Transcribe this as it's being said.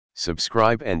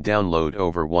Subscribe and download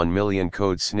over 1 million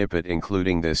code snippet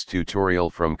including this tutorial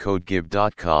from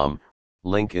codegive.com,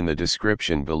 link in the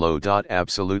description below.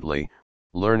 Absolutely,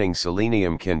 learning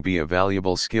Selenium can be a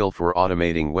valuable skill for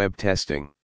automating web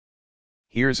testing.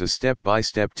 Here's a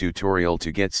step-by-step tutorial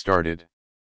to get started.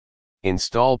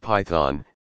 Install Python.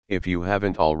 If you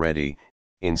haven't already,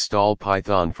 install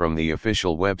Python from the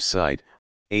official website,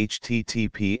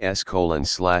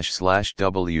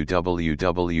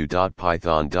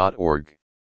 https://www.python.org.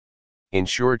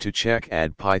 Ensure to check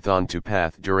Add Python to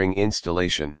Path during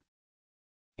installation.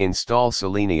 Install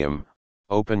Selenium,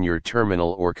 open your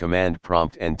terminal or command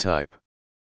prompt and type.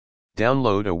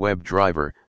 Download a web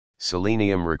driver.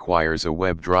 Selenium requires a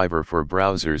web driver for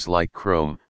browsers like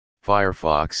Chrome,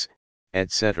 Firefox,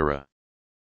 etc.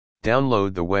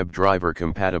 Download the web driver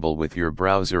compatible with your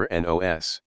browser and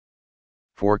OS.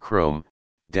 For Chrome,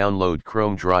 download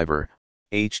Chrome driver,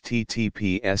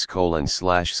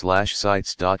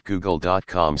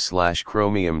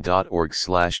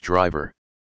 https://sites.google.com/chromium.org/driver.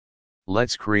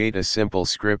 Let's create a simple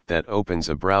script that opens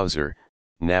a browser,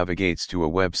 navigates to a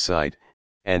website,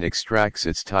 and extracts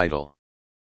its title.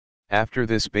 After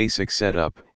this basic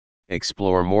setup,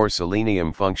 explore more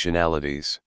Selenium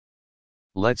functionalities.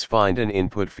 Let's find an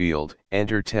input field,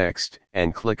 enter text,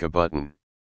 and click a button.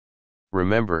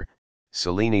 Remember,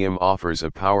 Selenium offers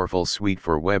a powerful suite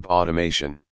for web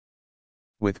automation.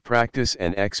 With practice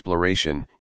and exploration,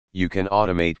 you can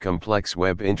automate complex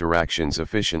web interactions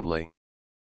efficiently.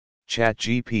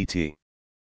 ChatGPT.